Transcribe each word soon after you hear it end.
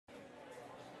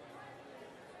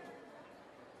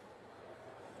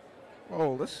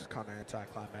Oh, this is kind of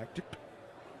anticlimactic.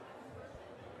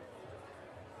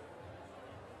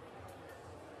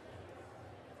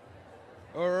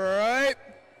 All right.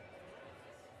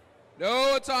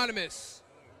 No autonomous.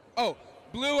 Oh,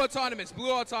 blue autonomous.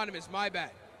 Blue autonomous. My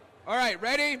bad. All right,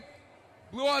 ready?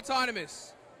 Blue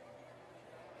autonomous.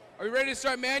 Are you ready to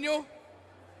start manual?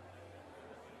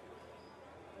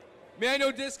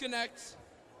 Manual disconnect.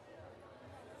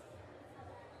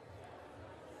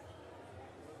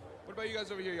 What about you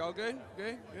guys over here? Y'all good?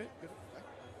 Good? Good? Good?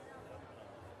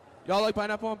 Y'all like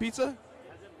pineapple on pizza? Has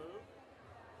it moved?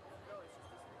 No, it's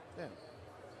just this. Yeah.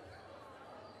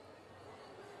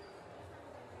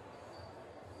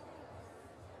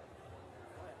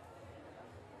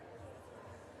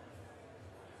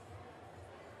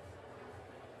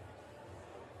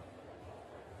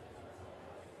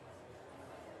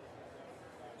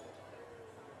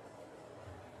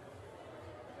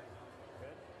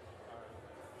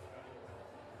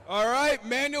 All right,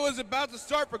 manual is about to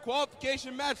start for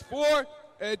qualification match 4.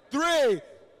 And 3,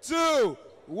 2,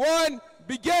 1,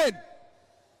 begin.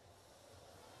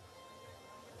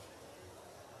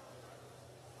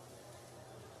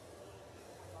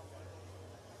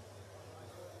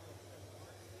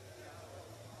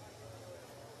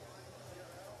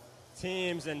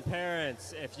 Teams and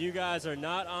parents, if you guys are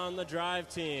not on the drive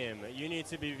team, you need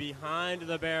to be behind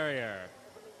the barrier.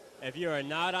 If you are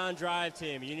not on drive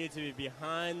team, you need to be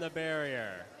behind the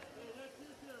barrier.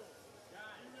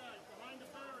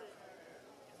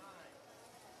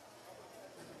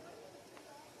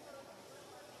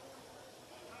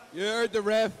 You heard the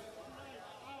ref.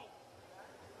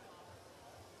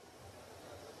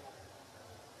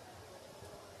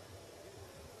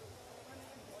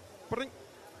 Bring.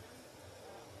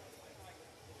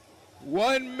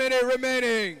 1 minute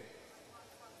remaining.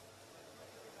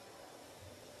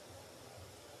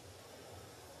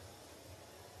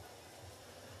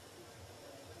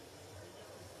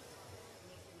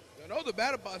 I know the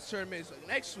Battle Box tournament is like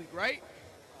next week, right?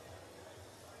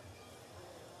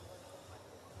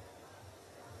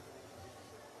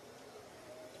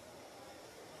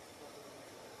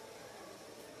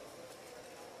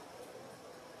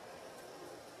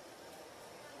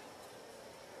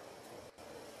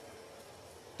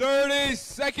 "30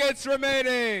 seconds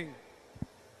remaining."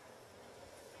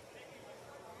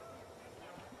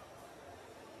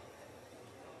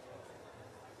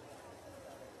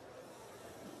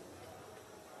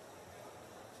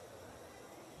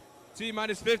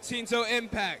 T-minus 15 till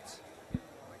impact.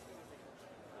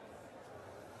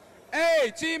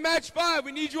 Hey, team match 5,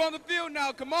 we need you on the field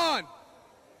now, come on.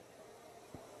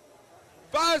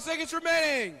 5 seconds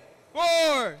remaining.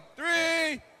 4,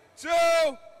 3,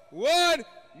 2, 1,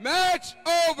 match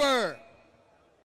over.